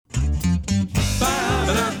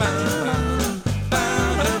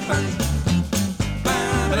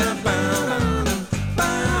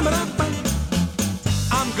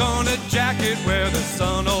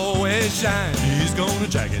shine. He's gonna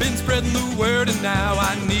jack it. Been spreading the word and now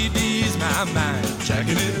I need to ease my mind.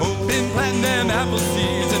 Jacking it home. Been planting them apple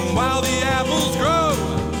seeds and while the apples grow,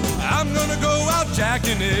 I'm gonna go out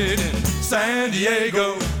jacking it in San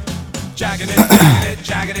Diego. Jacking it, jacking it,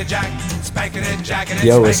 jacking it, jack. Spanking it, jacking it,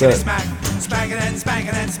 yo, what's spanking up? it, smack. Spanking it,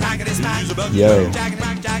 spanking it, smacking it, smack. Yo. Jacking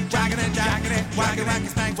it, jacking it, jacking it, whacking, whacking,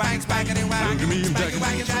 spank, whack, spanking it, whack. Spanking,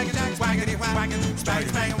 whacking, jacking it, whacking it, whacking, spanking,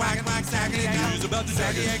 spanking, whacking, whack, stacking it down.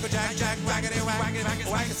 San Diego, jack, jack, whacking it, whacking,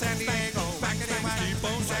 whacking, San Diego, whacking it, whack. Keep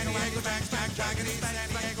on San Diego, jack, jack, jacking it,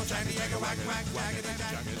 San Diego, whacking, whack, whacking it,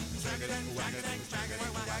 jacking it, spanking it, whacking it, jacking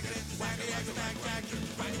it, whacking it, whacking it, jack, jack,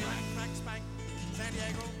 spank, whack, spank, San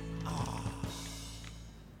Diego.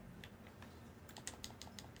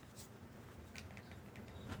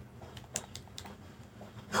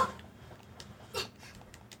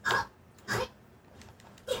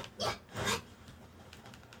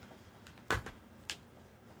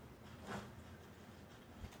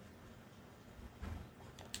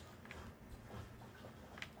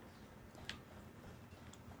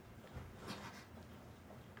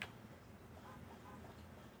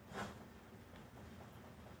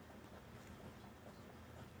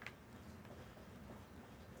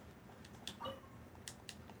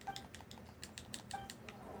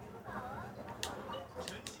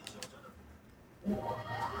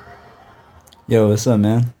 Yo, what's up,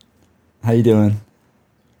 man? How you doing?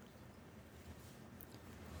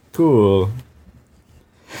 Cool.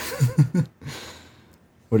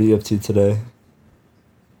 What are you up to today?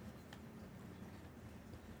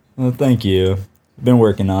 Well, thank you. I've been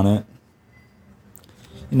working on it.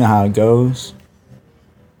 You know how it goes.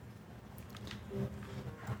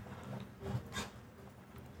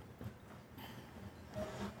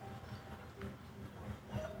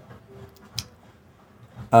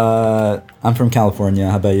 I'm from California.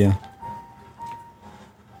 How about you?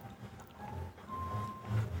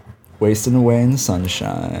 Wasting away in the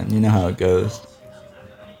sunshine. You know how it goes.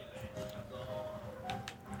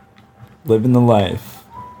 Living the life.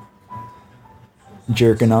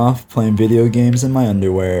 Jerking off, playing video games in my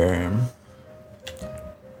underwear.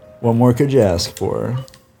 What more could you ask for?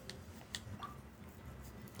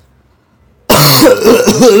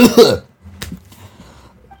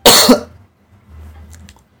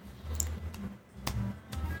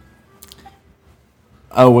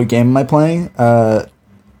 Oh, what game am I playing?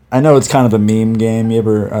 I know it's kind of a meme game. You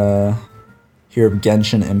ever hear of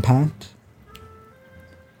Genshin Impact?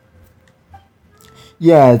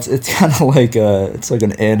 Yeah, it's kind of like it's like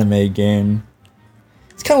an anime game.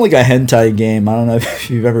 It's kind of like a hentai game. I don't know if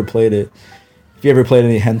you've ever played it. If you ever played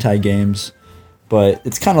any hentai games, but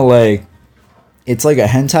it's kind of like it's like a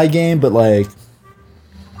hentai game, but like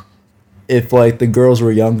if like the girls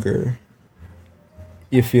were younger.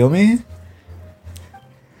 You feel me?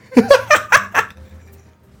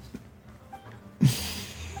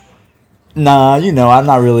 Nah, I'm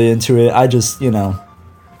not really into it. I just, it's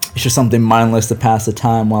just something mindless to pass the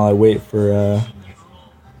time while I wait for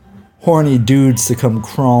horny dudes to come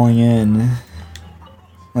crawling in,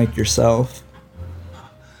 like yourself.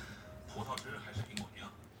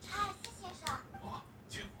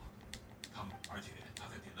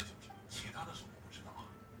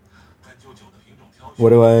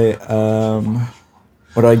 What do I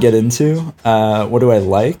get into? What do I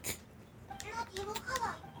like?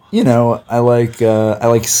 I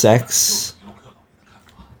like sex.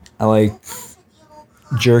 I like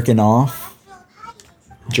jerking off.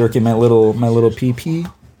 Jerking my little pee-pee.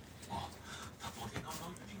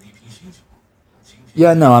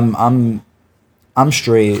 Yeah, no, I'm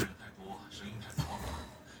straight.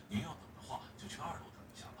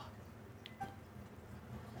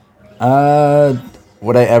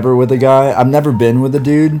 Would I ever with a guy? I've never been with a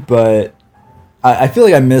dude, but I feel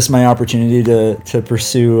like I missed my opportunity to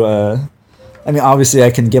pursue. I mean, obviously, I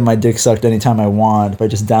can get my dick sucked anytime I want if I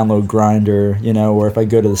just download Grindr, or if I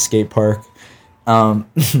go to the skate park.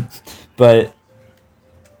 But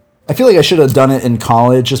I feel like I should have done it in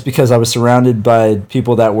college just because I was surrounded by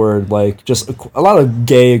people that were like just a lot of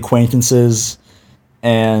gay acquaintances,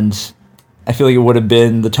 and I feel like it would have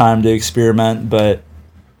been the time to experiment, but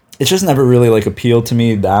it's just never really like appealed to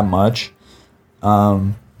me that much.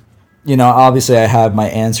 Obviously I have my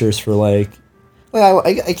answers for like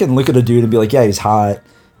I can look at a dude and be like, yeah, he's hot,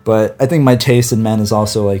 but I think my taste in men is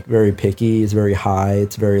also like very picky. It's very high.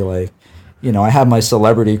 It's very like, I have my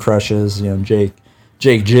celebrity crushes, Jake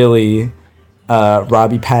Gilly,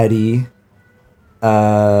 Robbie Patty,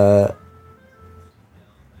 that's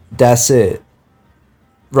it.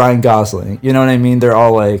 Ryan Gosling, you know what I mean? They're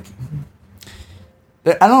all like,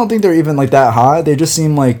 I don't think they're even like that hot. They just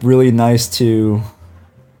seem like really nice to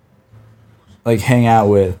like hang out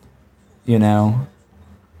with, you know.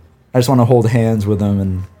 I just want to hold hands with them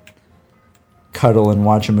and cuddle and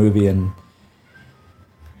watch a movie and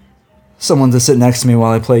someone to sit next to me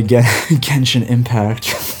while I play Genshin Impact.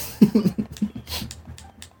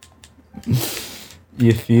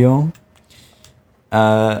 You feel?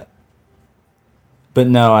 But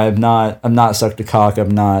no, I'm not sucked a cock.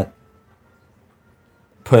 I've not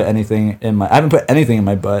put anything in my. I haven't put anything in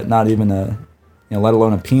my butt. Not even a, let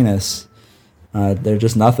alone a penis. They're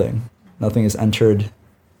just nothing. Nothing is entered.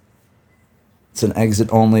 It's an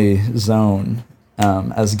exit-only zone,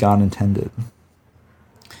 as God intended.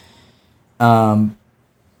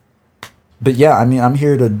 But yeah, I mean, I'm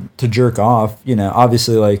here to jerk off.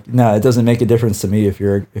 Obviously, like, no, it doesn't make a difference to me if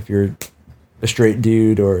you're a straight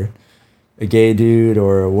dude or a gay dude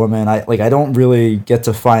or a woman. I don't really get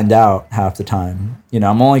to find out half the time.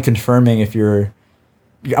 I'm only confirming your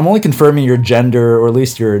gender, or at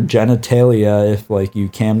least your genitalia, if like you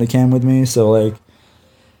cam to cam with me. So like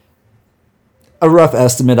a rough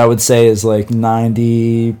estimate I would say is like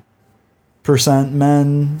 90%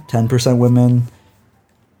 men, 10% women.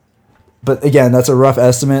 But again, that's a rough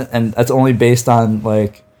estimate, and that's only based on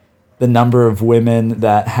like the number of women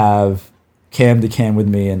that have cam to cam with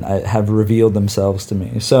me and have revealed themselves to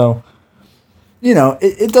me. So,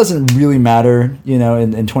 it doesn't really matter.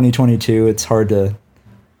 In 2022, it's hard to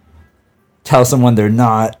tell someone you're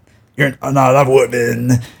not a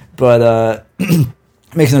woman, but it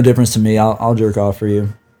makes no difference to me. I'll jerk off for you.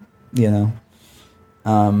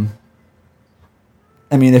 I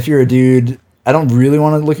mean, if you're a dude, I don't really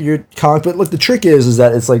want to look at your cock, but look, the trick is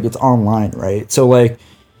that it's like, it's online, right? So like,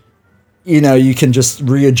 you can just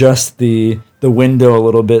readjust the window a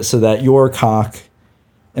little bit so that your cock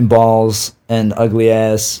and balls and ugly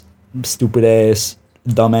ass, stupid ass,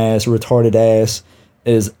 dumb ass, retarded ass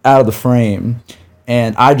is out of the frame,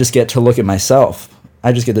 and I just get to look at myself.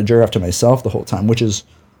 I just get to jerk off to myself the whole time, which is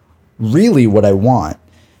really what I want.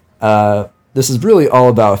 This is really all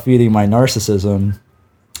about feeding my narcissism,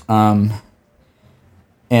 and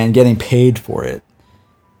getting paid for it.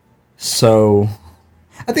 So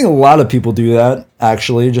I think a lot of people do that,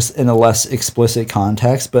 actually, just in a less explicit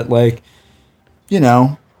context. But like,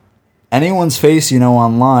 anyone's face,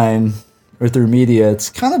 online or through media, it's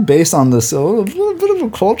kind of based on this a little bit of a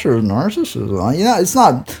culture of narcissism. It's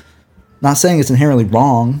not saying it's inherently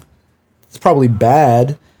wrong. It's probably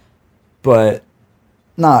bad, but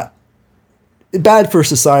not bad for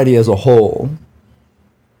society as a whole,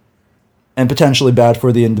 and potentially bad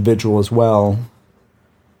for the individual as well.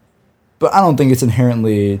 But I don't think it's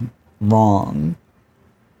inherently wrong.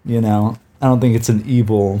 I don't think it's an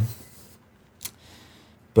evil.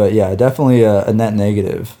 But yeah, definitely a net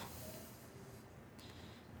negative.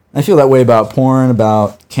 I feel that way about porn,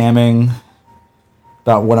 about camming,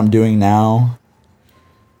 about what I'm doing now.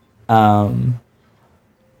 But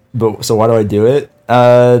so why do I do it?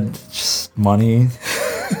 Just money.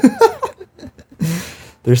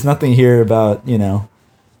 There's nothing here about,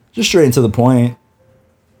 just straight into the point.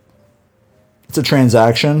 It's a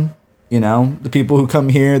transaction, The people who come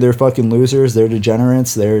here, they're fucking losers. They're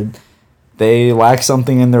degenerates. They lack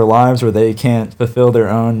something in their lives where they can't fulfill their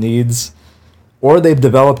own needs. Or they've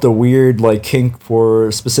developed a weird, like, kink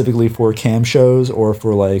specifically for cam shows or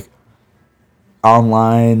for, like,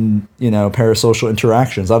 online, parasocial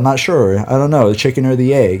interactions. I'm not sure. I don't know. The chicken or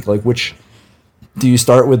the egg. Like, which... Do you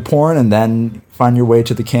start with porn and then find your way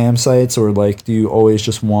to the cam sites? Or, like, do you always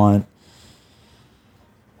just want...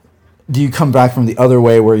 Do you come back from the other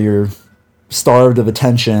way where you're starved of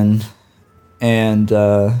attention? And,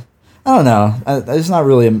 I don't know. There's not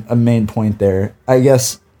really a main point there. I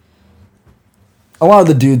guess a lot of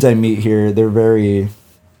the dudes I meet here, they're very...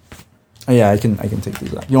 Oh, yeah, I can take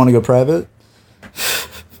these out. You want to go private?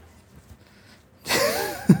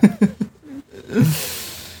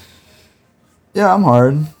 Yeah, I'm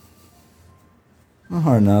hard. I'm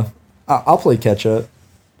hard enough. I'll play catch up.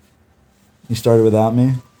 You started without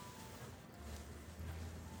me?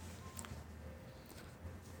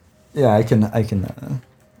 Yeah, I can. Let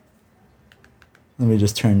me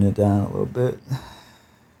just turn it down a little bit.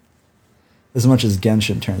 As much as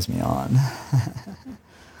Genshin turns me on.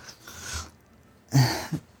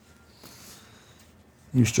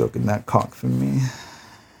 You stroking that cock for me.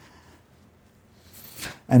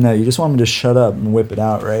 I know, you just want me to shut up and whip it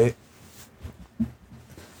out, right?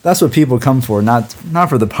 That's what people come for, not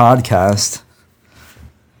for the podcast.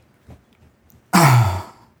 I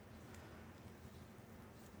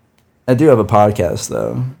do have a podcast,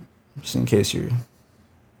 though, just in case you're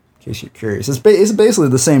curious. It's basically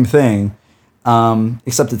the same thing,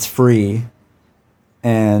 except it's free,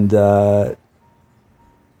 and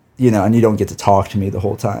and you don't get to talk to me the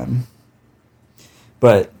whole time.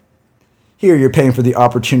 But here you're paying for the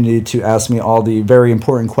opportunity to ask me all the very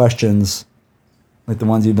important questions, like the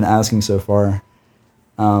ones you've been asking so far,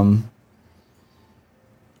 and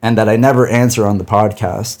that I never answer on the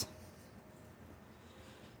podcast.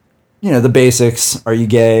 The basics. Are you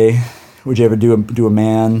gay? Would you ever do a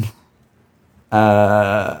man?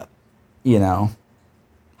 How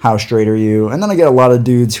straight are you? And then I get a lot of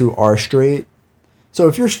dudes who are straight. So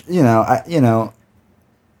if you're,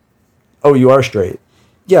 oh, you are straight.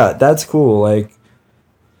 Yeah, that's cool. Like,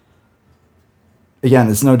 again,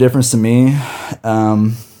 it's no difference to me.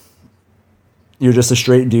 You're just a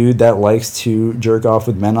straight dude that likes to jerk off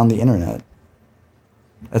with men on the internet.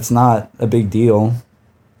 That's not a big deal.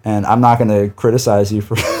 And I'm not going to criticize you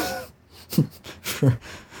for,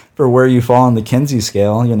 for where you fall on the Kinsey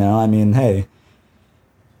scale, I mean, hey,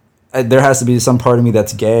 there has to be some part of me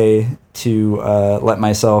that's gay to let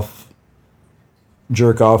myself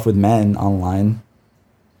jerk off with men online.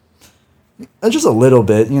 Just a little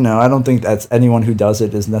bit, I don't think that's anyone who does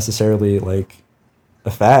it is necessarily like a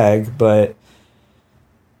fag, but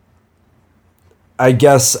I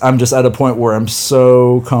guess I'm just at a point where I'm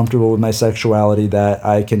so comfortable with my sexuality that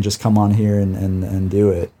I can just come on here and do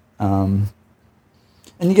it. And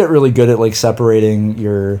you get really good at like separating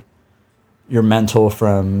your mental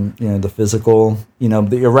from, the physical.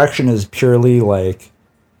 The erection is purely like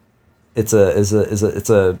it's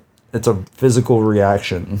a physical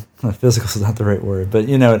reaction. Physical is not the right word, but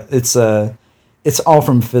it's all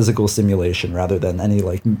from physical stimulation rather than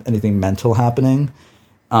anything mental happening.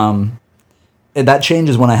 And that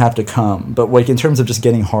changes when I have to come, but like in terms of just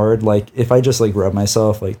getting hard, like if I just like rub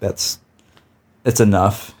myself, like it's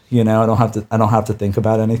enough. I don't have to think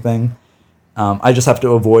about anything. I just have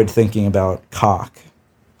to avoid thinking about cock,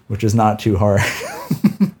 which is not too hard.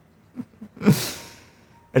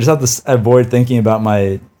 I just have to avoid thinking about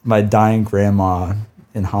my dying grandma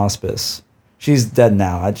in hospice. She's dead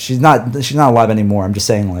now. She's not alive anymore. I'm just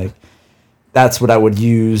saying, like, that's what I would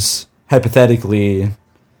use hypothetically,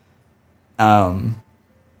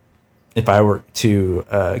 if I were to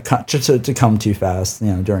come too fast,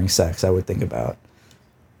 during sex. I would think about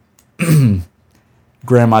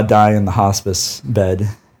grandma dying in the hospice bed,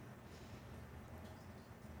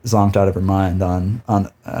 zonked out of her mind on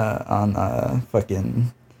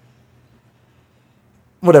fucking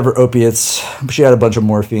whatever opiates. She had a bunch of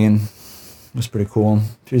morphine. It was pretty cool.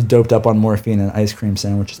 She was doped up on morphine and ice cream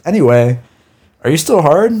sandwiches. Anyway, are you still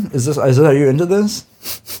hard? Are you into this?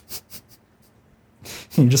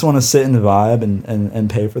 You just want to sit and vibe and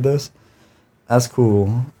pay for this? That's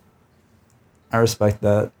cool. I respect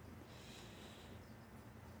that.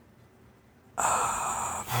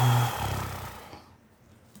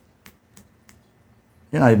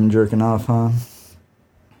 You're not even jerking off, huh?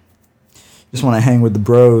 You just want to hang with the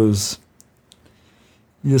bros.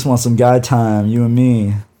 You just want some guy time, you and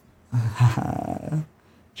me. Did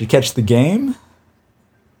you catch the game?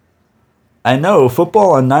 I know,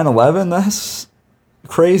 football on 9/11, that's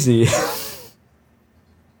crazy.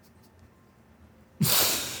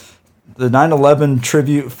 The 9/11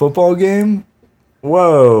 tribute football game?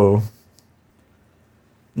 Whoa.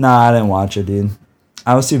 Nah, I didn't watch it, dude.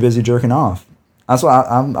 I was too busy jerking off. That's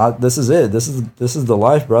why this is it. This is the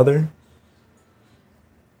life, brother.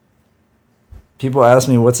 People ask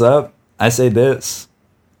me what's up. I say this.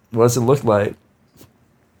 What does it look like?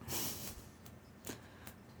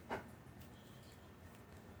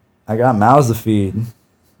 I got mouths to feed.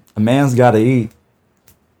 A man's got to eat.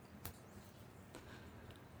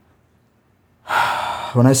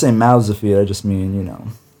 When I say mouths to feed, I just mean,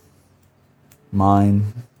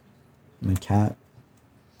 mine, my cat,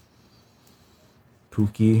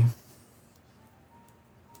 Pookie.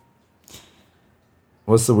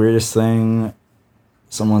 What's the weirdest thing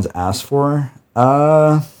someone's asked for?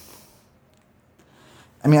 I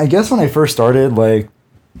mean, I guess when I first started, like,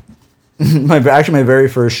 my very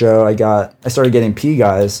first show, I started getting pee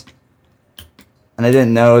guys, and I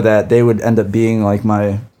didn't know that they would end up being like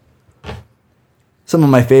some of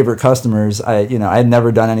my favorite customers. I had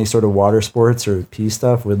never done any sort of water sports or pee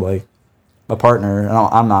stuff with like a partner, and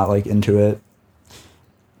I'm not like into it.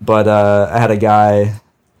 But I had a guy.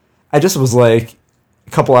 I just was like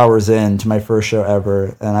a couple hours into my first show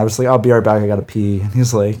ever, and I was like, "I'll be right back. I gotta pee." And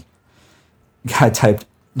he's like, "Guy typed,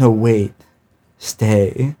 no wait,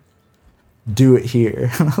 stay, do it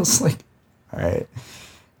here." And I was like, "All right."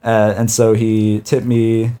 And so he tipped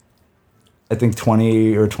me, I think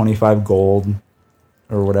 20 or 25 gold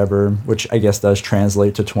or whatever, which I guess does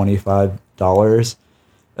translate to $25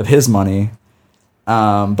 of his money.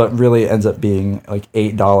 But really ends up being like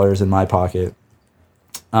 $8 in my pocket.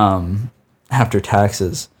 after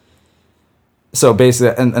taxes. So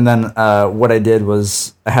basically, and then what I did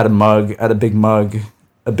was I had a big mug,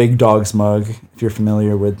 a Big Dogs mug, if you're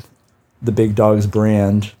familiar with the Big Dogs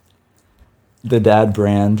brand, the dad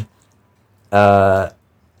brand.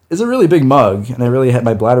 It's a really big mug, and I really had,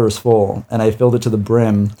 my bladder was full, and I filled it to the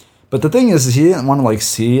brim. But the thing is, he didn't want to like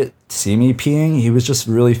see me peeing. He was just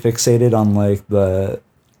really fixated on like the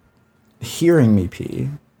hearing me pee,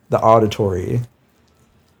 the auditory.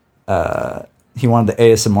 He wanted the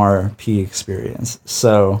ASMR pee experience.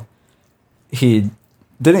 So he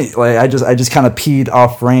didn't like. I just kind of peed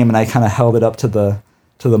off frame, and I kind of held it up to the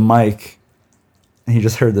mic, and he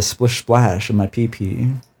just heard the splish splash of my pee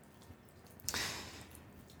pee.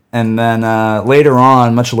 And then later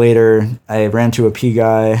on, much later, I ran to a pee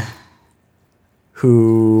guy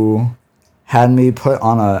who had me put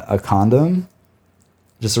on a condom,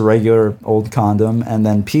 just a regular old condom, and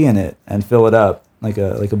then pee in it and fill it up like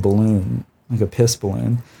a balloon, like a piss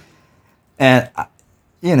balloon. And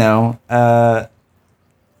you know,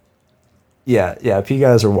 yeah, pee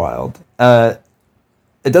guys are wild. It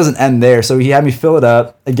doesn't end there. So he had me fill it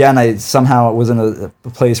up. Again, I somehow was in a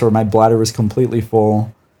place where my bladder was completely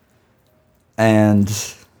full. And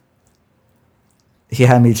he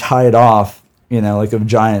had me tie it off, you know, like a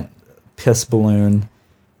giant piss balloon.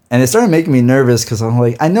 And it started making me nervous because I'm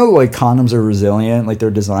like, I know like condoms are resilient. Like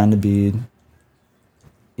they're designed to be,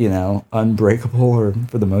 you know, unbreakable, or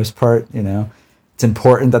for the most part, you know. It's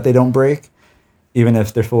important that they don't break, even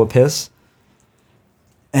if they're full of piss.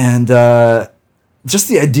 And just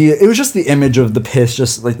the idea, it was just the image of the piss,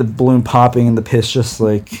 just like the balloon popping and the piss just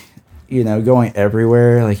like, you know, going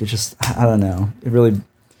everywhere. Like it just, I don't know. It really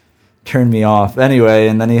turned me off. Anyway,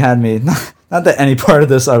 and then he had me, not that any part of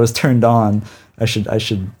this I was turned on, I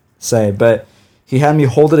should say, but he had me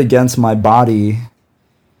hold it against my body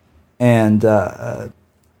and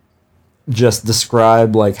just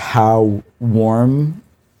describe like how warm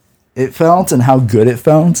it felt and how good it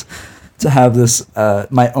felt to have this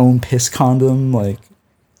my own piss condom like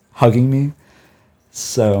hugging me.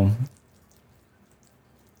 So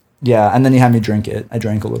yeah, and then he had me drink it. I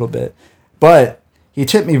drank a little bit, but he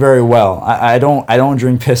tipped me very well. I don't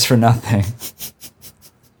drink piss for nothing.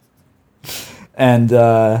 And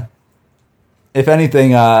if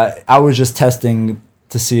anything, I was just testing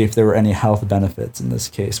to see if there were any health benefits in this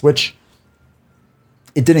case, which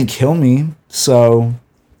it didn't kill me. So,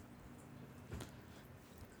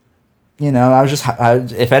 you know,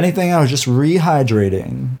 if anything, I was just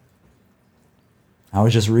rehydrating. I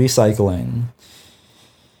was just recycling.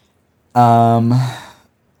 But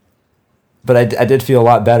I did feel a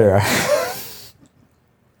lot better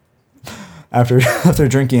after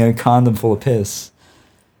drinking a condom full of piss,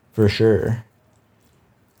 for sure.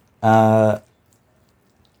 Those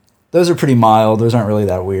are pretty mild. Those aren't really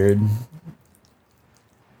that weird.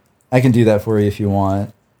 I can do that for you if you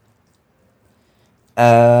want.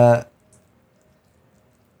 I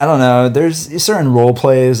don't know. There's certain role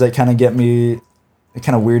plays that kind of get me, it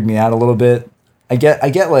kind of weird me out a little bit. I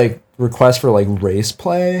get like requests for like race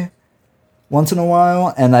play once in a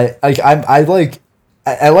while, and I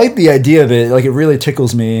like the idea of it. Like it really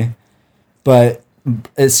tickles me, but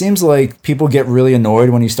it seems like people get really annoyed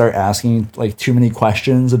when you start asking like too many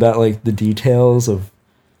questions about like the details of,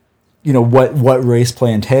 you know, what race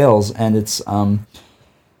play entails. And it's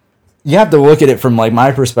you have to look at it from like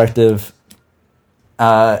my perspective.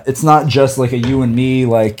 It's not just like a you and me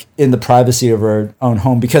like in the privacy of our own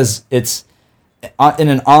home, because it's in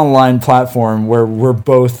an online platform where we're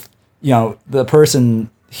both, you know, the person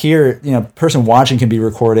here, you know, person watching can be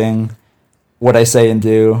recording what I say and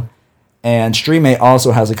do, and StreamMate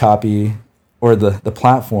also has a copy, or the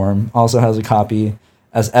platform also has a copy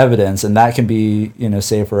as evidence, and that can be, you know,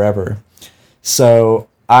 saved forever. So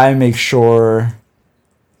I make sure,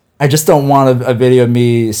 I just don't want a video of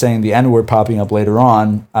me saying the N-word popping up later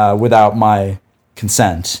on without my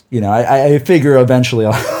consent. You know, I figure eventually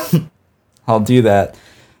I'll do that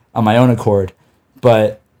on my own accord,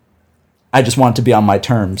 but I just want it to be on my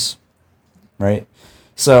terms, right?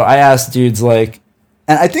 So I asked dudes like,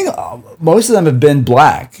 and I think most of them have been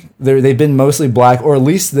black. They've been mostly black, or at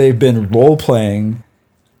least they've been role-playing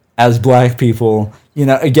as black people. You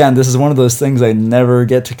know, again, this is one of those things I never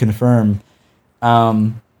get to confirm,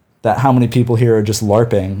 that how many people here are just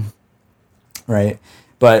LARPing, right?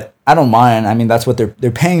 But I don't mind. I mean, that's what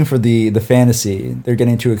they're paying for, the fantasy. They're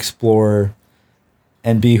getting to explore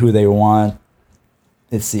and be who they want.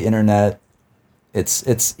 It's the internet.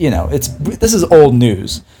 It's you know, this is old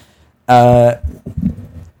news. So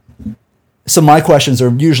my questions are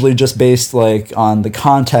usually just based like on the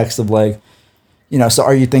context of like, you know, so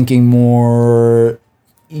are you thinking more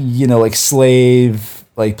like slave,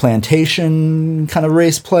 like plantation kind of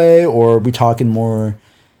race play, or are we talking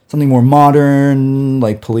something more modern,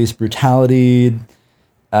 like police brutality,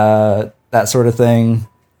 that sort of thing?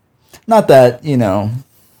 Not that,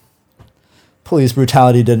 police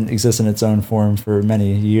brutality didn't exist in its own form for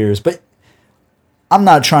many years, but I'm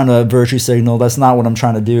not trying to virtue signal. That's not what I'm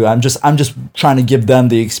trying to do. I'm just trying to give them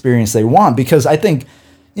the experience they want, because I think,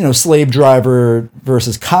 slave driver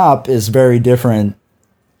versus cop is very different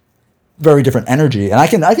energy. And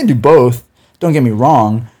I can do both. Don't get me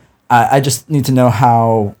wrong. I just need to know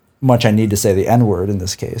how much I need to say the N-word in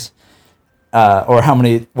this case. Or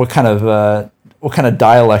what kind of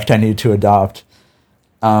dialect I need to adopt.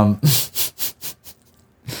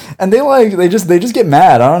 And they just get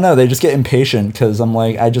mad. I don't know. They just get impatient because I'm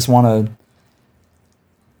like, I just want to.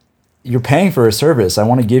 You're paying for a service. I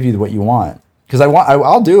want to give you what you want, because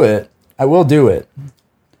I'll do it. I will do it.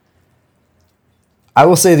 I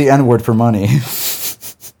will say the N-word for money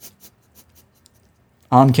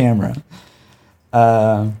on camera.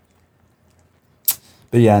 But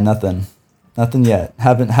yeah, nothing yet.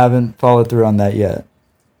 Haven't followed through on that yet.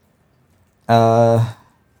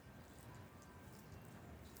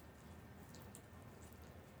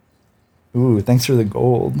 Ooh, thanks for the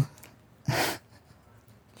gold.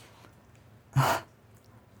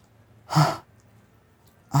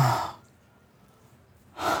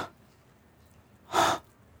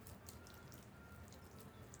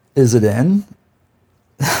 Is it in?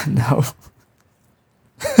 No.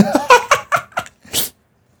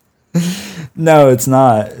 No, it's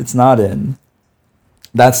not. It's not in.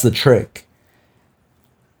 That's the trick.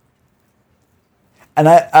 And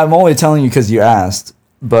I'm only telling you because you asked.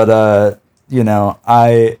 But,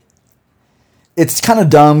 it's kind of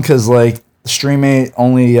dumb because, like, StreamMate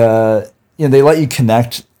only, they let you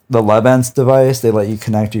connect the Lebens device. They let you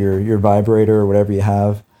connect your vibrator or whatever you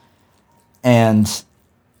have. And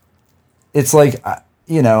it's like,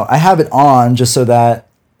 I have it on just so that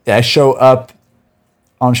I show up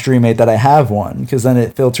on StreamMate that I have one, because then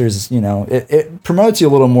it filters, it promotes you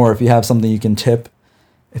a little more if you have something you can tip,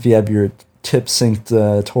 if you have your tip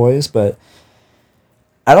synced toys. But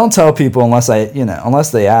I don't tell people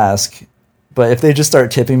unless they ask. But if they just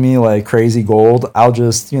start tipping me like crazy gold, I'll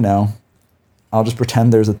just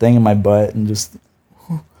pretend there's a thing in my butt and just,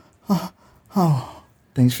 oh,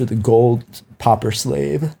 thanks for the gold, popper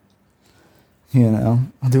slave. I'll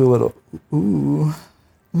do a little, ooh,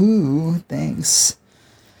 thanks.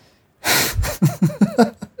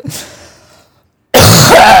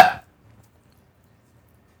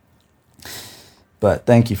 But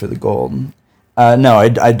thank you for the gold. No,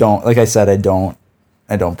 I don't. Like I said, I don't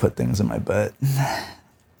put things in my butt.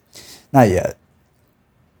 Not yet.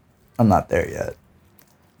 I'm not there yet.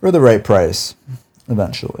 For the right price,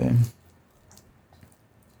 eventually.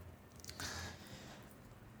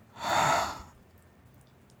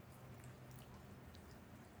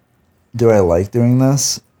 Do I like doing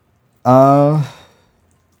this? I'm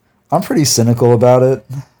pretty cynical about it.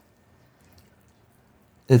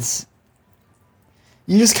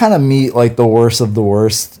 You just kind of meet like the worst of the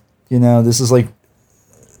worst. This is like,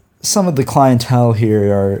 some of the clientele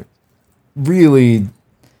here are really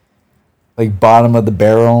like bottom of the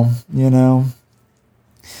barrel, and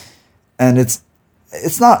it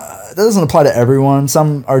doesn't apply to everyone.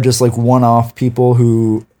 Some are just like one-off people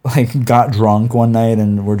who like got drunk one night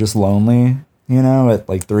and were just lonely, at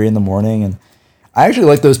like 3 a.m. And I actually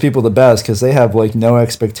like those people the best because they have like no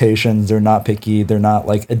expectations. They're not picky. They're not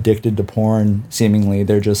like addicted to porn. Seemingly,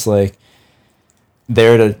 they're just like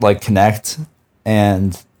there to like connect,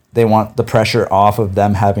 and they want the pressure off of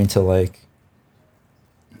them having to like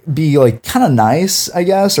be like kind of nice, I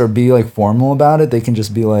guess, or be like formal about it.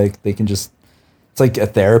 It's like a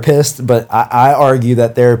therapist. But I argue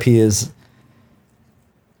that therapy is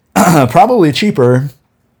probably cheaper.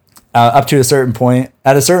 Up to a certain point.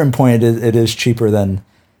 At a certain point, it is cheaper than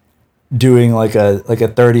doing like a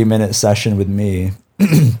 30-minute session with me,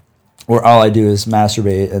 where all I do is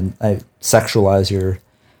masturbate and I sexualize your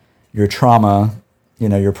trauma,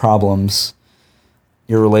 your problems,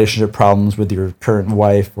 your relationship problems with your current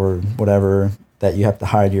wife or whatever that you have to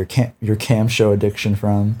hide your cam show addiction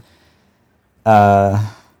from. Yeah.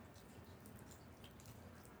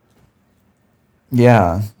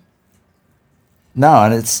 No,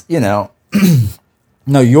 and it's, no,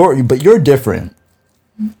 you're different.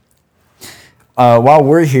 While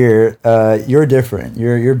we're here, you're different.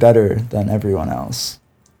 You're better than everyone else.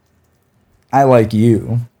 I like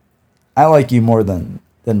you. I like you more than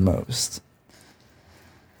most.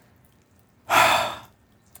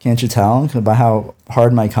 Can't you tell by how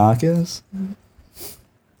hard my cock is?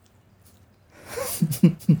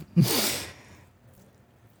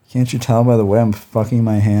 Can't you tell by the way I'm fucking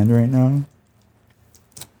my hand right now?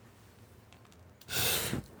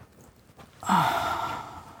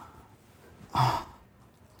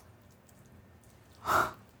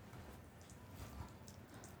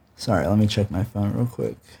 Sorry, let me check my phone real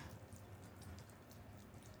quick.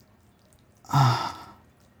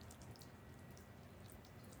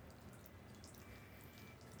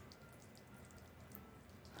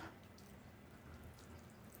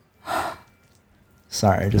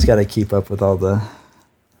 Sorry, I just gotta keep up with all the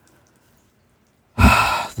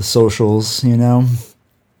socials, you know?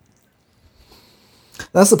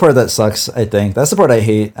 That's the part that sucks, I think. That's the part I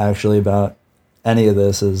hate, actually, about any of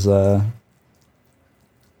this is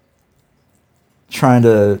trying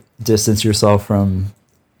to distance yourself from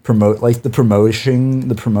the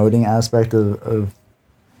promoting aspect of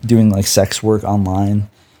doing like sex work online.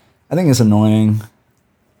 I think it's annoying.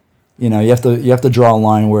 You know, you have to draw a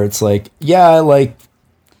line where it's like, yeah,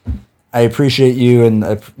 I appreciate you, and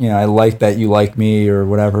you know, I like that you like me or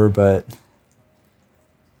whatever, but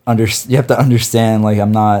you have to understand, like,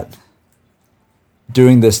 I'm not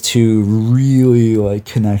doing this to really like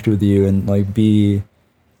connect with you and like be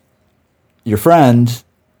your friend,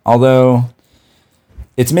 although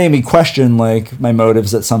it's made me question like my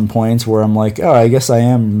motives at some points where I'm like, oh, I guess I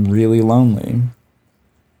am really lonely.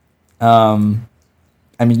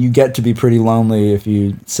 I mean, you get to be pretty lonely if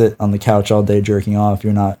you sit on the couch all day jerking off.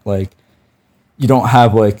 You're not like, you don't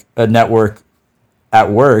have like a network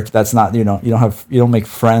at work. That's not, you don't make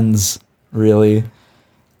friends really. You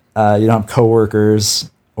don't have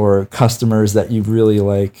coworkers or customers that you really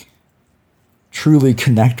like truly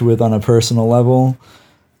connect with on a personal level.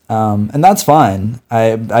 And that's fine.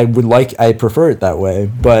 I prefer it that way,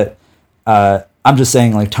 but I'm just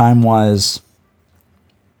saying, like, time wise,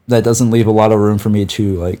 that doesn't leave a lot of room for me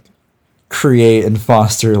to like create and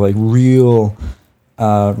foster like real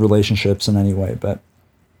relationships in any way. But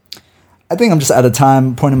I think I'm just at a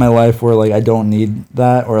point in my life where like I don't need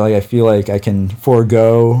that, or like I feel like I can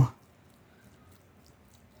forego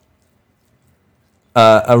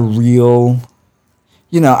a real,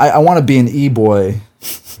 I want to be an e-boy.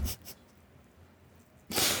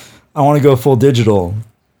 I want to go full digital,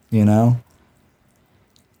 I'm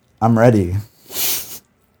ready.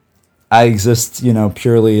 I exist,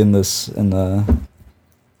 purely in the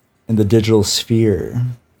digital sphere.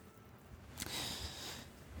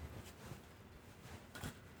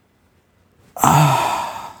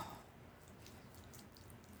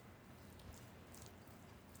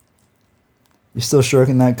 You still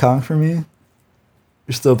stroking that cock for me?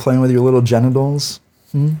 You're still playing with your little genitals?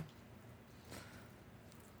 I'm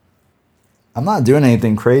not doing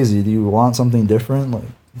anything crazy. Do you want something different? Like,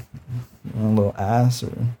 you want a little ass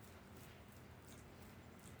or...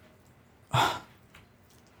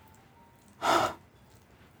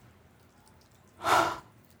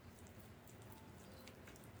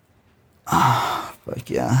 Fuck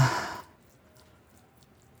yeah.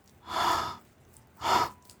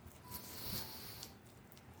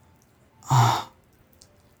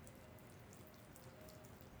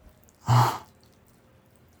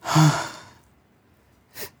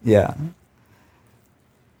 Yeah.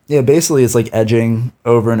 Yeah, basically it's like edging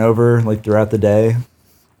over and over like throughout the day.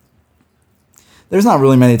 There's not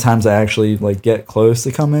really many times I actually like get close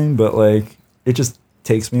to coming, but like it just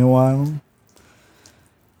takes me a while.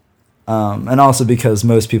 And also because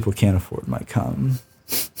most people can't afford my cum.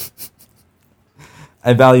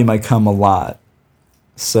 I value my cum a lot.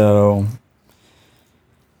 So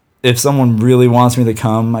if someone really wants me to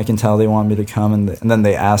come, I can tell they want me to come, and then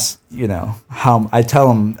they ask, how I tell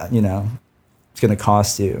them, it's going to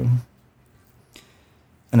cost you.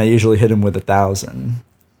 And I usually hit them with 1,000.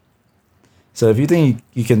 So if you think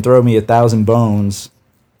you can throw me 1,000 bones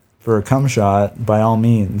for a cum shot, by all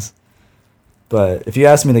means. But if you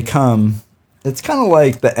ask me to come, it's kind of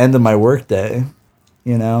like the end of my workday,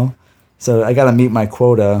 So I got to meet my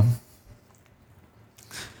quota.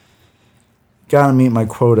 Gotta meet my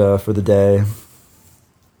quota for the day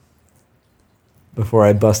before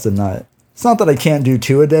I bust a nut. It's not that I can't do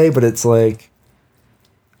 2 a day, but it's like,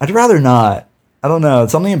 I'd rather not. I don't know.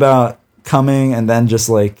 It's something about coming and then just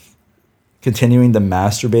like continuing to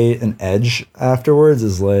masturbate and edge afterwards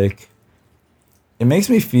is like, it makes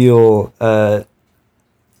me feel how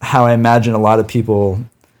I imagine a lot of people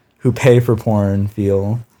who pay for porn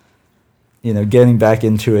feel, getting back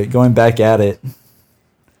into it, going back at it.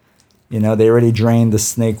 They already drained the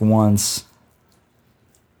snake once.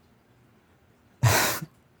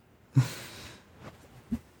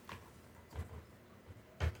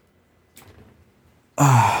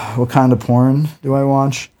 What kind of porn do I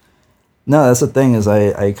watch? No, that's the thing is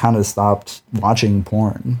I kind of stopped watching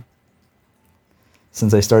porn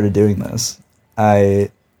since I started doing this.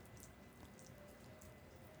 I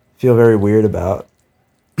feel very weird about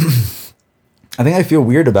I think I feel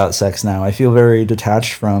weird about sex now. I feel very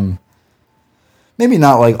detached from, maybe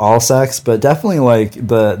not like all sex, but definitely like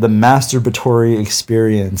the masturbatory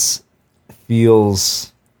experience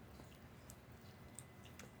feels,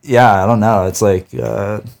 yeah, I don't know. It's like,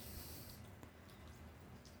 it's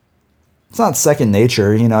not second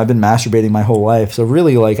nature. You know, I've been masturbating my whole life. So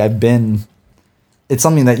really, like, it's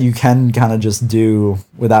something that you can kind of just do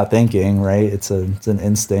without thinking, right? It's an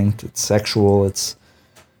instinct. It's sexual.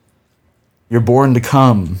 You're born to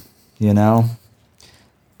come, you know?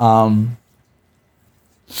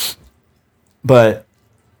 But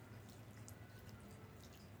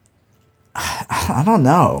I don't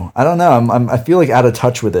know. I feel like out of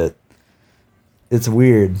touch with it. It's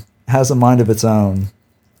weird. It has a mind of its own.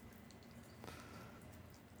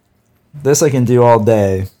 This I can do all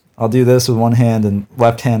day. I'll do this with one hand and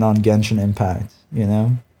left hand on Genshin Impact, you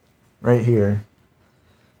know? Right here.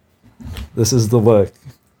 This is the look.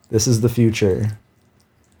 This is the future.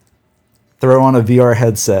 Throw on a VR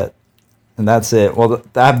headset. And that's it. Well,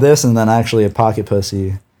 I have this and then actually a pocket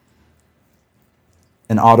pussy.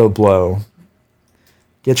 An auto blow.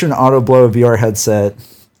 Get you an auto blow VR headset.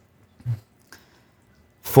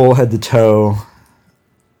 Full head to toe.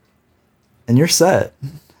 And you're set.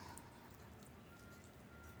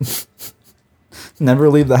 Never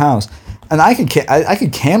leave the house. And I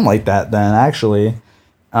could cam like that then, actually.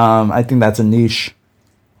 I think that's a niche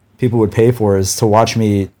people would pay for, is to watch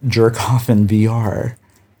me jerk off in VR.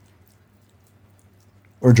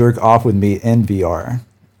 Or jerk off with me in VR.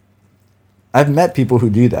 I've met people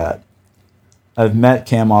who do that. I've met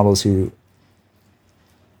cam models who...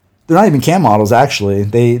 They're not even cam models, actually.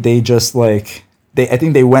 They just, like... I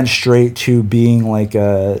think they went straight to being, like,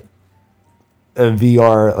 a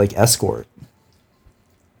VR, like, escort.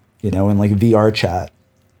 You know, in, like, VR chat.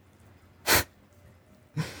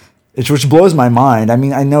 Which blows my mind. I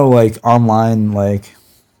mean, I know, like, online, like,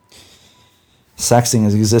 sexting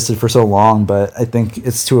has existed for so long, but I think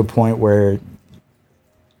it's to a point where if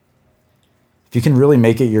you can really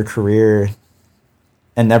make it your career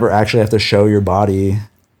and never actually have to show your body,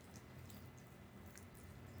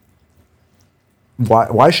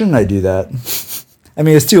 why shouldn't I do that? I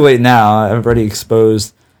mean, it's too late now. I've already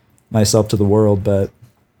exposed myself to the world, but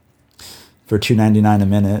for $2.99 a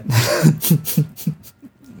minute.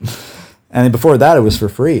 And before that, it was for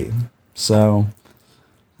free. So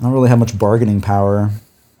I don't really have much bargaining power.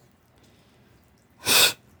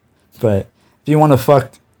 But if you want to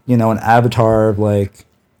fuck, you know, an avatar of, like,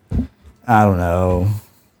 I don't know,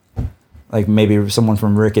 like maybe someone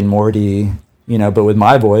from Rick and Morty, you know, but with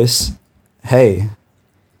my voice, hey,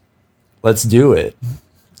 let's do it.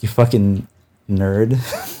 You fucking nerd.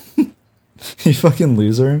 You fucking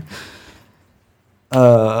loser.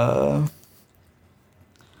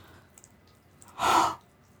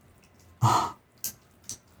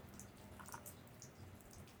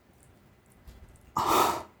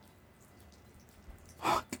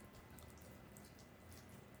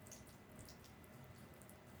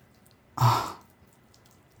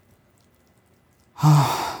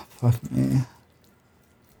 Fuck me.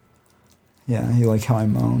 Yeah, you like how I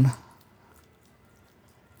moan?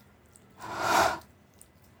 I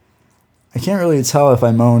can't really tell if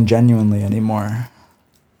I moan genuinely anymore.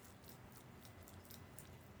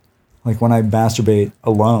 Like when I masturbate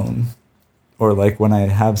alone, or like when I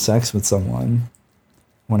have sex with someone,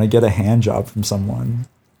 when I get a hand job from someone.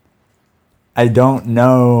 I don't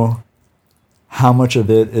know how much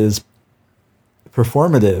of it is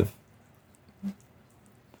performative.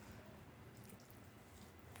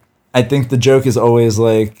 I think the joke is always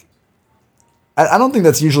like, I don't think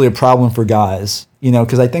that's usually a problem for guys, you know,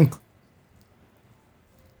 because I think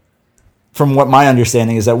from what my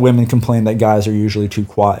understanding is that women complain that guys are usually too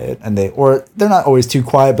quiet, and they're not always too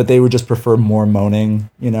quiet, but they would just prefer more moaning,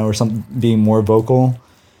 you know, or something, being more vocal.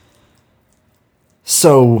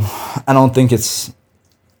 So I don't think it's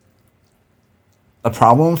a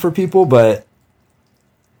problem for people, but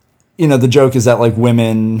you know, the joke is that like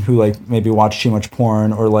women who like maybe watch too much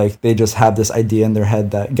porn, or like they just have this idea in their head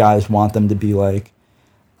that guys want them to be like,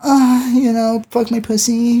 you know, fuck my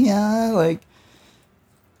pussy, yeah, like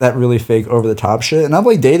that really fake over the top shit. And I've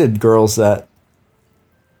like dated girls that,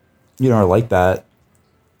 you know, are like that,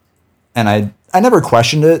 and I never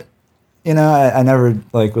questioned it, you know, I never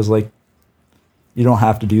like was like, you don't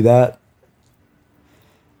have to do that.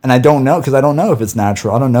 And I don't know, because I don't know if it's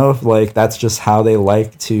natural. I don't know if like that's just how they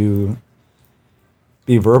like to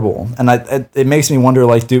be verbal. And it makes me wonder,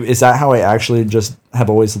 like, dude, is that how I actually just have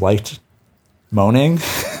always liked moaning?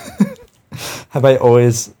 Have I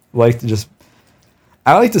always liked to just...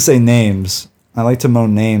 I like to say names. I like to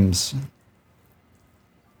moan names.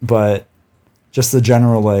 But just the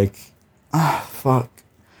general, like, fuck.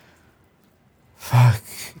 Fuck.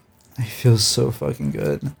 It feels so fucking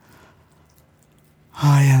good.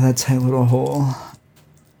 Oh, yeah, that tight little hole.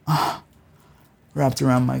 Wrapped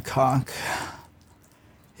around my cock.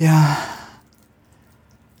 Yeah.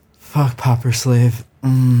 Fuck, popper slave.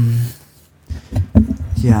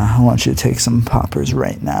 Yeah, I want you to take some poppers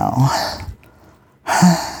right now.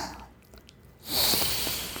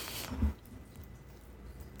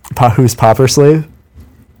 Who's popper slave?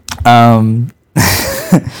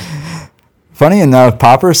 Funny enough,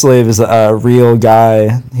 popper slave is a real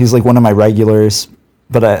guy. He's like one of my regulars,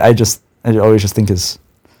 but I always just think his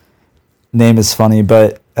name is funny.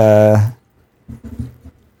 But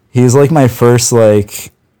he's like my first,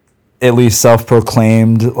 like, at least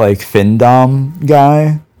self-proclaimed, like, FinDom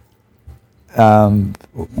guy.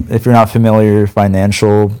 If you're not familiar,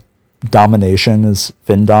 financial domination is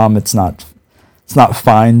FinDom. It's not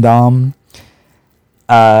FineDom.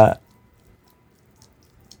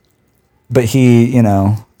 But he, you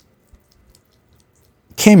know,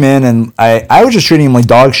 came in, and I was just treating him like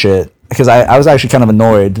dog shit, because I was actually kind of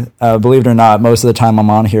annoyed. Believe it or not, most of the time I'm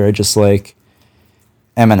on here, I just, like,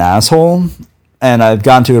 am an asshole. And I've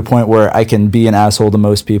gotten to a point where I can be an asshole to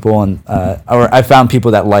most people, and or I found people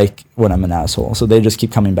that like when I'm an asshole, so they just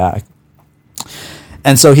keep coming back.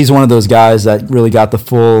 And so he's one of those guys that really got the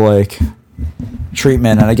full, like,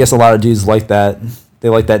 treatment, and I guess a lot of dudes like that. They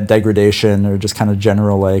like that degradation, or just kind of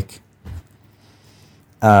general, like,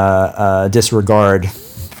 disregard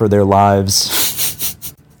for their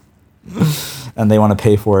lives, and they want to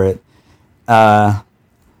pay for it. But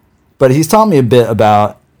he's taught me a bit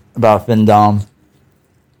about FinDom,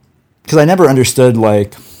 because I never understood,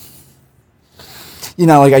 like, you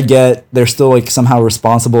know, like, I get they're still, like, somehow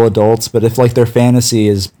responsible adults, but if, like, their fantasy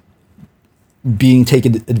is being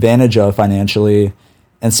taken advantage of financially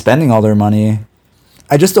and spending all their money,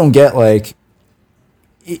 I just don't get, like,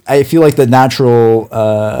 I feel like the natural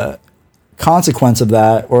consequence of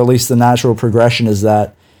that, or at least the natural progression, is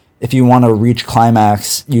that if you want to reach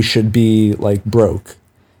climax, you should be, like, broke.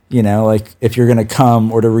 You know, like, if you're going to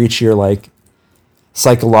come, or to reach your, like,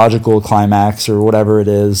 psychological climax or whatever it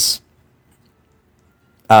is,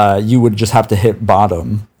 you would just have to hit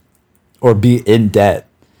bottom or be in debt.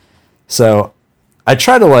 So I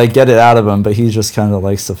try to, like, get it out of him, but he just kind of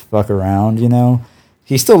likes to fuck around, you know.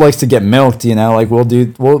 He still likes to get milked, you know. Like, we'll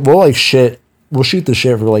shoot the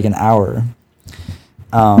shit for, like, an hour.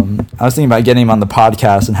 I was thinking about getting him on the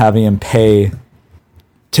podcast and having him pay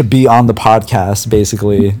to be on the podcast,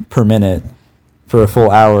 basically, per minute for a full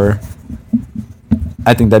hour.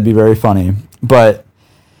 I think that'd be very funny. But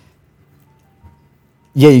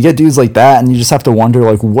yeah, you get dudes like that, and you just have to wonder,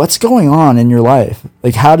 like, what's going on in your life?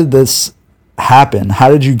 Like, how did this happen? How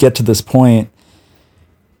did you get to this point?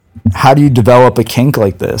 How do you develop a kink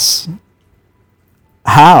like this?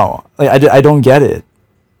 How? Like, I don't get it.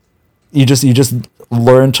 You just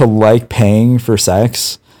learn to like paying for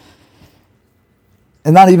sex.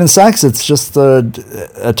 And not even sex, it's just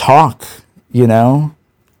a talk, you know?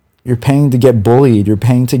 You're paying to get bullied. You're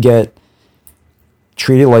paying to get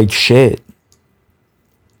treated like shit.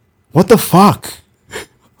 What the fuck?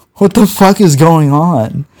 What the fuck is going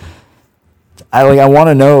on? I want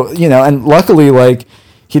to know, you know, and luckily, like,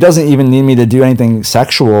 he doesn't even need me to do anything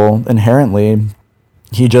sexual inherently.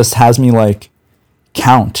 He just has me, like,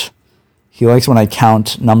 count. He likes when I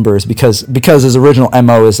count numbers, because his original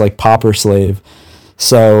MO is, like, popper slave.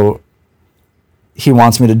 So he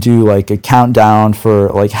wants me to do, like, a countdown for,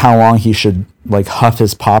 like, how long he should, like, huff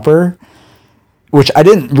his popper, which I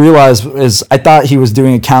didn't realize is, I thought he was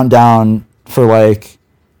doing a countdown for, like,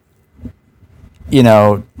 you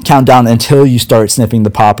know, countdown until you start sniffing the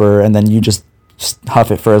popper, and then you just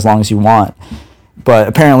huff it for as long as you want. But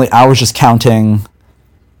apparently I was just counting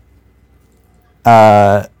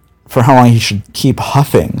for how long he should keep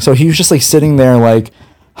huffing. So he was just, like, sitting there, like,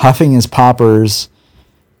 huffing his poppers.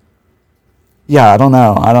 Yeah, I don't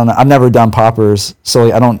know. I've never done poppers, so,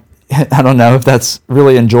 like, I don't know if that's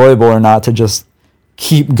really enjoyable or not, to just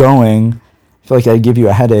keep going. I feel like I'd give you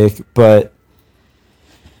a headache, but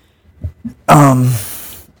I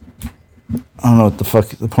don't know what the fuck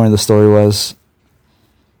the point of the story was.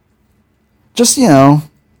 Just, you know,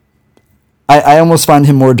 I almost find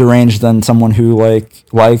him more deranged than someone who, like,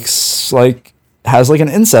 likes, like, has, like, an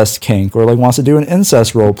incest kink, or, like, wants to do an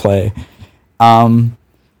incest role play.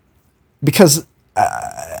 Because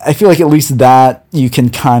I feel like at least that you can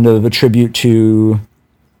kind of attribute to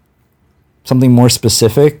something more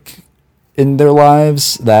specific in their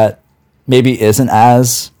lives that maybe isn't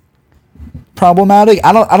as problematic.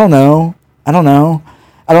 I don't know. I don't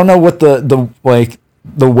know what the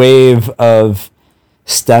wave of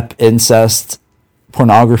step incest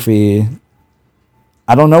pornography,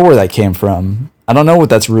 I don't know where that came from. I don't know what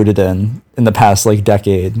that's rooted in the past like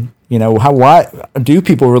decade. You know, why do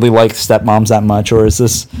people really like stepmoms that much, or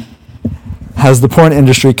has the porn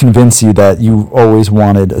industry convinced you that you always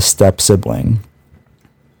wanted a step sibling?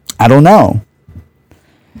 I don't know.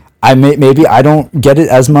 Maybe I don't get it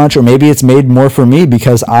as much, or maybe it's made more for me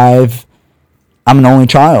because I'm an only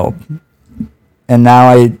child, and now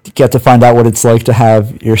I get to find out what it's like to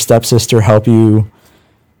have your stepsister help you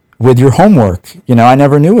with your homework. You know, I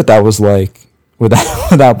never knew what that was like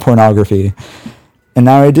without pornography, and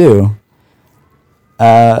now I do.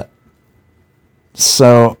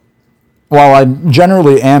 So while I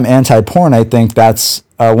generally am anti-porn, I think that's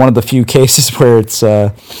one of the few cases where it's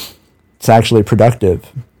actually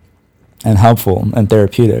productive and helpful and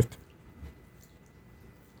therapeutic.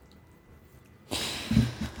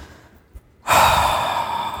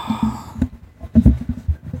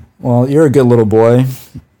 Well, you're a good little boy.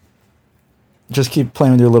 Just keep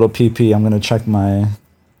playing with your little PP. I'm going to check my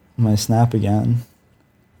snap again.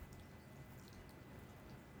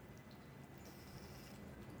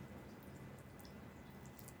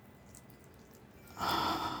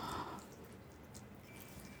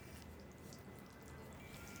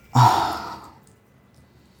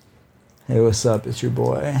 Hey, what's up? It's your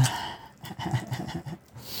boy.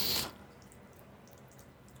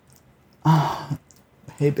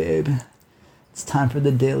 Hey, babe. It's time for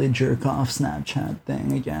the daily jerk-off Snapchat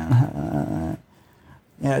thing again.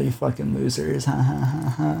 Yeah, you fucking losers.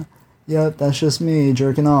 Yep, that's just me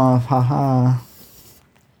jerking off. Haha.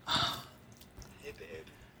 Hey, babe.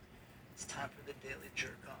 It's time for the daily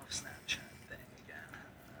jerk-off Snapchat thing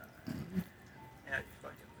again. Yeah, you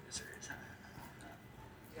fucking losers.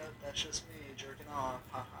 Yep, that's just me jerking off.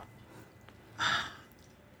 Haha.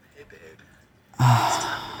 Hey, babe. It's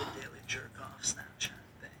time for the daily jerk-off Snapchat.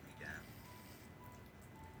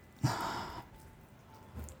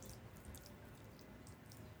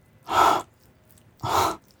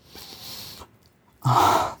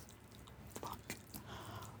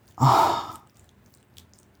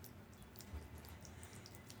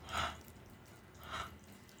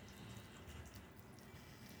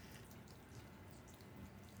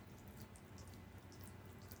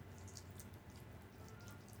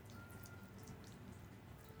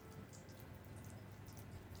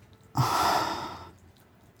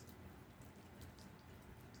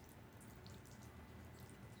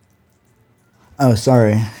 Oh,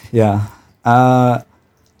 sorry. Yeah.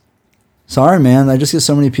 Sorry, man. I just get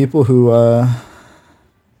so many people who want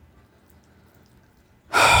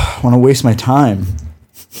to waste my time.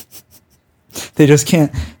 They just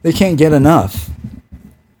can't. They can't get enough.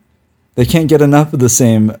 They can't get enough of the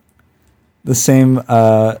same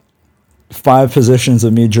 5 positions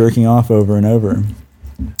of me jerking off over and over.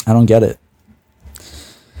 I don't get it.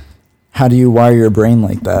 How do you wire your brain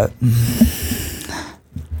like that?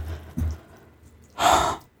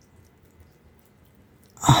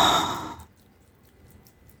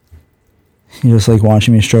 You just like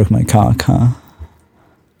watching me stroke my cock, huh?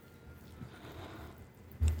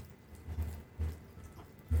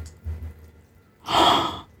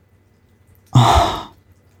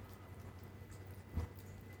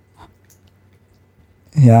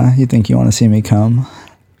 Yeah, you think you want to see me come?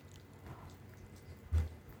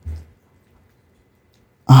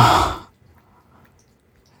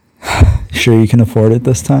 Sure you can afford it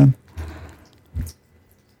this time?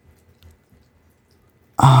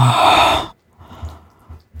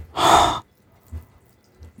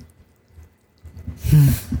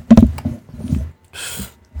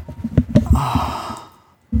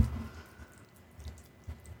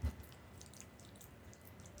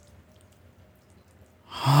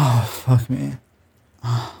 Oh, fuck me.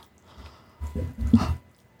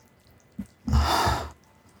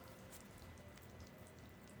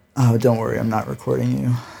 Oh, don't worry, I'm not recording you.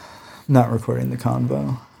 I'm not recording the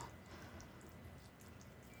convo.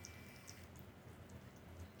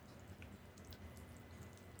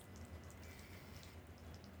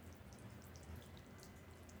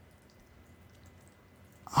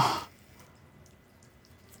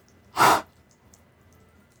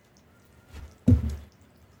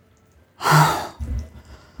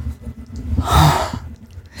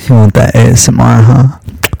 You want that ASMR, huh?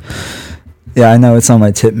 Yeah, I know it's on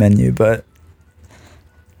my tip menu, but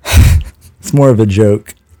it's more of a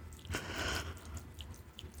joke.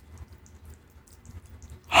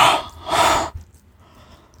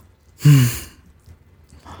 Hey,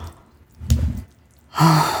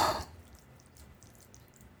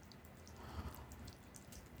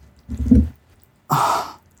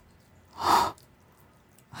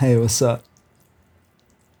 what's up?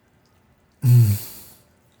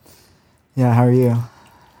 Yeah, how are you?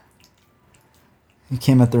 You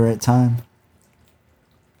came at the right time.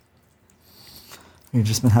 You've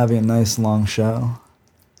just been having a nice long show.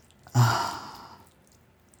 But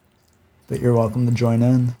you're welcome to join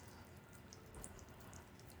in.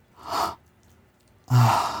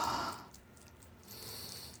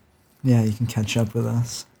 Yeah, you can catch up with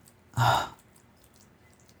us.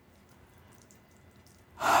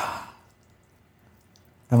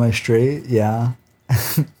 Am I straight? Yeah.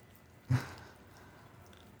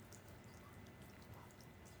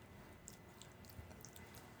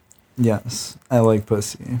 Yes, I like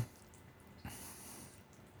pussy.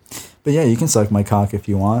 But yeah, you can suck my cock if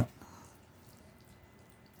you want.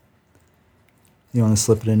 You want to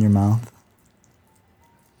slip it in your mouth?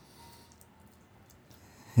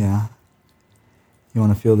 Yeah. You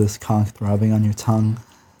want to feel this cock throbbing on your tongue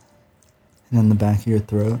and in the back of your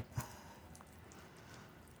throat?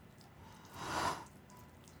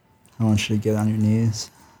 I want you to get on your knees.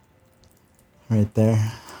 Right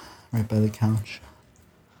there. Right by the couch.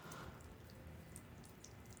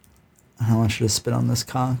 I want you to spit on this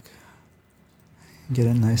cock. Get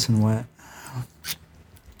it nice and wet.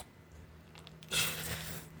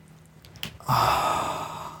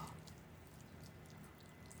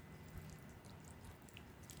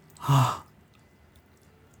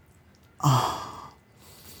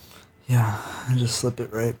 Yeah, and just slip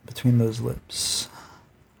it right between those lips.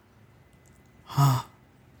 Fuck.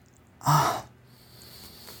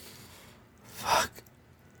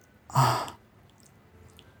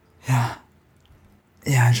 Yeah.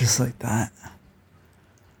 Yeah, just like that.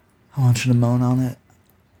 I want you to moan on it.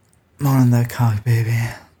 Moan on that cock, baby.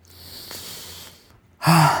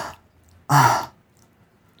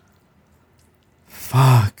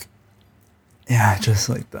 Fuck. Yeah, just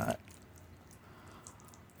like that.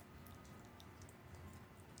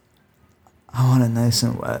 I want it nice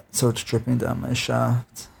and wet so it's dripping down my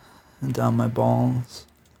shaft and down my balls.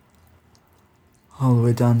 All the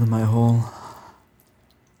way down to my hole.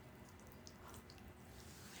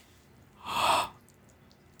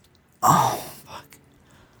 Oh, fuck.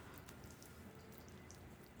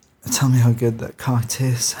 Tell me how good that cock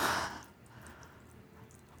tastes.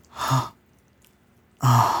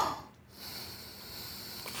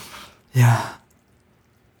 Yeah.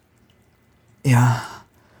 Yeah.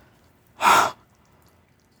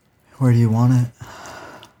 Where do you want it?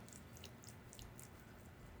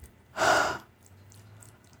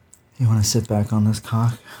 You want to sit back on this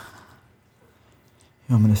cock?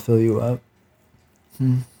 You want me to fill you up?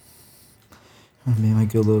 You want to be my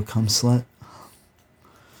good little cum slut?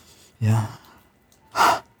 Yeah.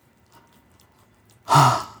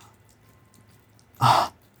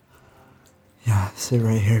 Yeah, sit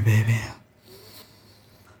right here, baby.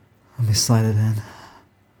 Let me slide it in.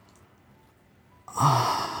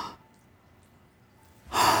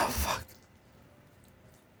 Fuck.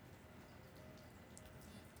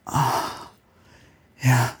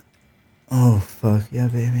 Yeah. Oh, fuck. Yeah,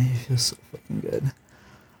 baby. You feel so fucking good.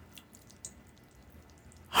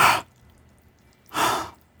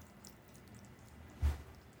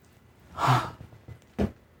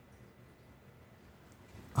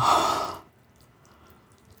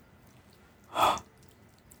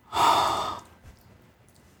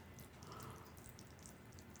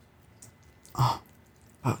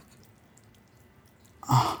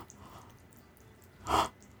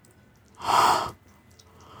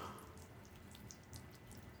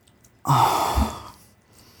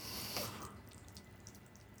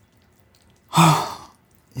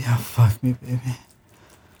 Yeah, fuck me, baby.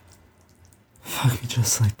 Fuck me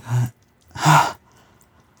just like that.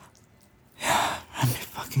 Yeah, that'd be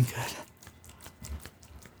fucking good.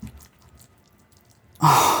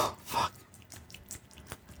 Oh, fuck.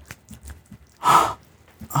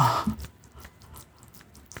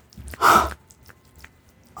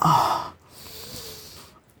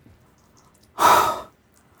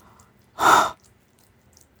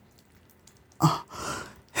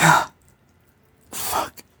 Yeah.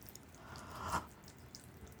 Fuck.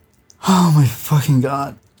 Oh my fucking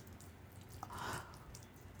god.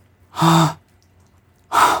 Oh,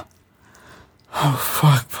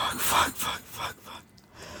 fuck, fuck, fuck, fuck, fuck, fuck.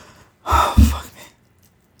 Oh, fuck me.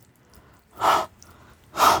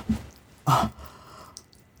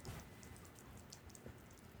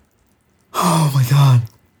 Oh my god.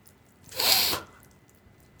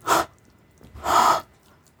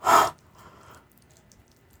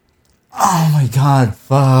 god,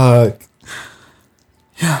 fuck.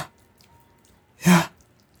 Yeah. Yeah.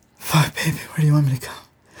 Fuck, baby, where do you want me to go?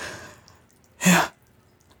 Yeah.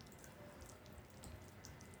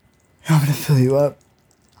 You want me to fill you up?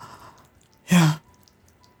 Yeah.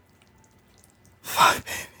 Fuck,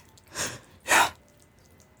 baby. Yeah.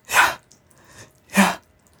 Yeah. Yeah.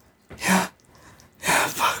 Yeah. Yeah.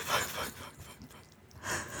 Fuck, fuck, fuck, fuck, fuck,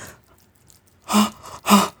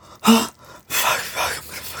 fuck. Fuck, fuck, I'm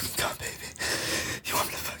gonna fucking come, baby. You want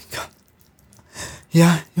me to fucking come?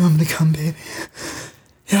 Yeah, you want me to come, baby?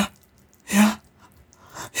 Yeah. Yeah.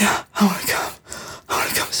 Yeah, I wanna come. I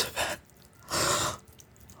wanna come so bad.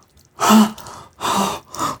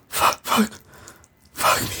 Fuck, fuck.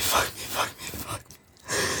 Fuck me, fuck me, fuck me, fuck me.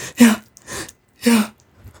 Yeah. Yeah.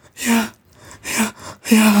 Yeah. Yeah.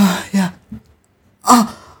 Yeah. Yeah.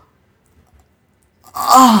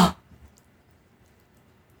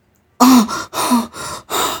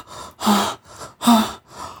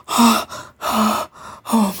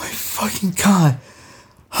 Oh my fucking god.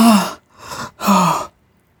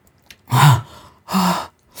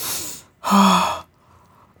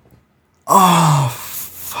 Oh,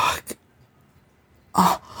 fuck.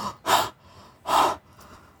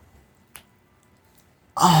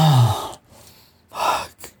 Oh,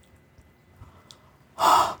 fuck.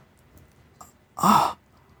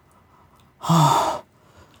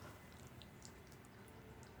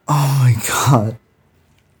 Oh my god.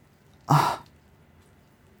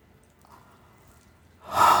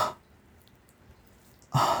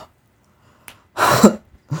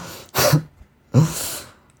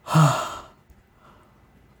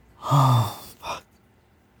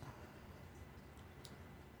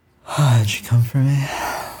 Did you come for me?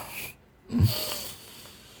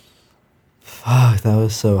 Fuck, that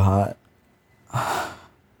was so hot.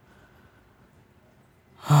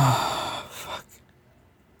 Fuck.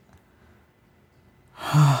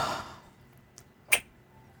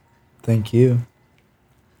 Thank you.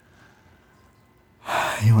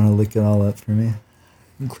 You want to lick it all up for me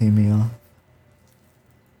and clean me off?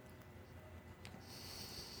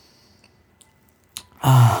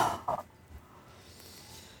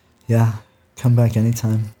 Yeah, come back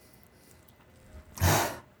anytime.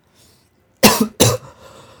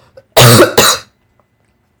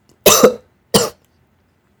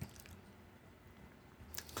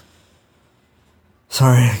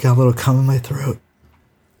 Sorry, I got a little cum in my throat.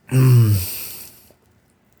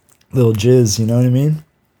 Little jizz, you know what I mean?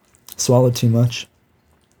 Swallowed too much.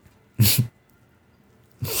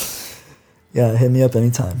 Yeah, hit me up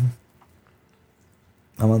anytime.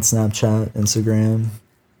 I'm on Snapchat, Instagram,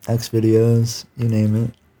 X videos, you name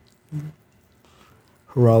it.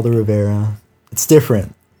 Geraldo Rivera. It's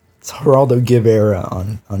different. It's Geraldo Guevara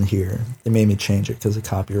on here. They made me change it because of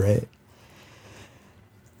copyright.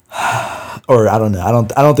 Or I don't know. I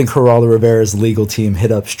don't think Geraldo Rivera's legal team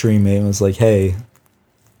hit up Streammate and was like, hey,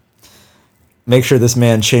 make sure this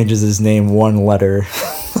man changes his name one letter.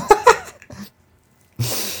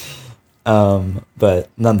 But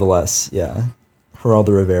nonetheless, yeah. Geraldo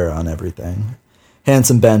Rivera on everything.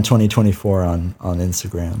 Handsome Ben 2024 on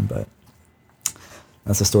Instagram, but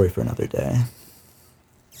that's a story for another day.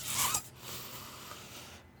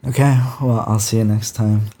 Okay, well, I'll see you next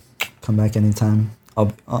time. Come back anytime. I'll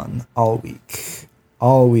be on all week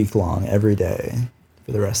long, every day,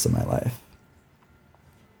 for the rest of my life.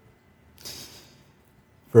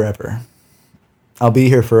 Forever. I'll be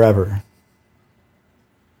here forever.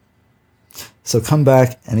 So come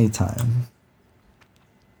back anytime.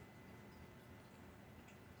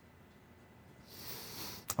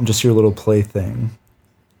 I'm just your little plaything.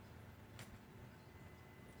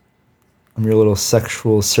 I'm your little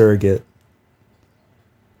sexual surrogate.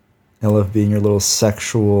 I love being your little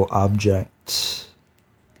sexual object.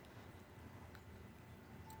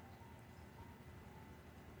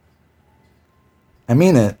 I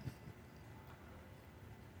mean it.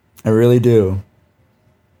 I really do.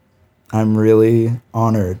 I'm really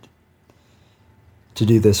honored to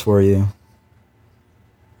do this for you.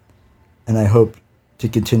 And I hope to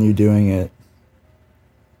continue doing it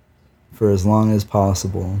for as long as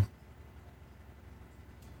possible.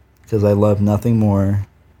 Because I love nothing more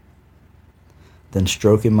than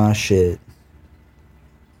stroking my shit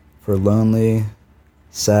for lonely,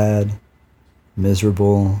 sad,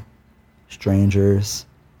 miserable strangers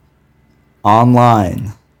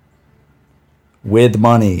online with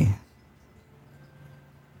money.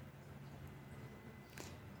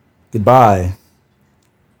 Goodbye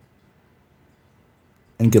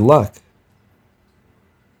and good luck.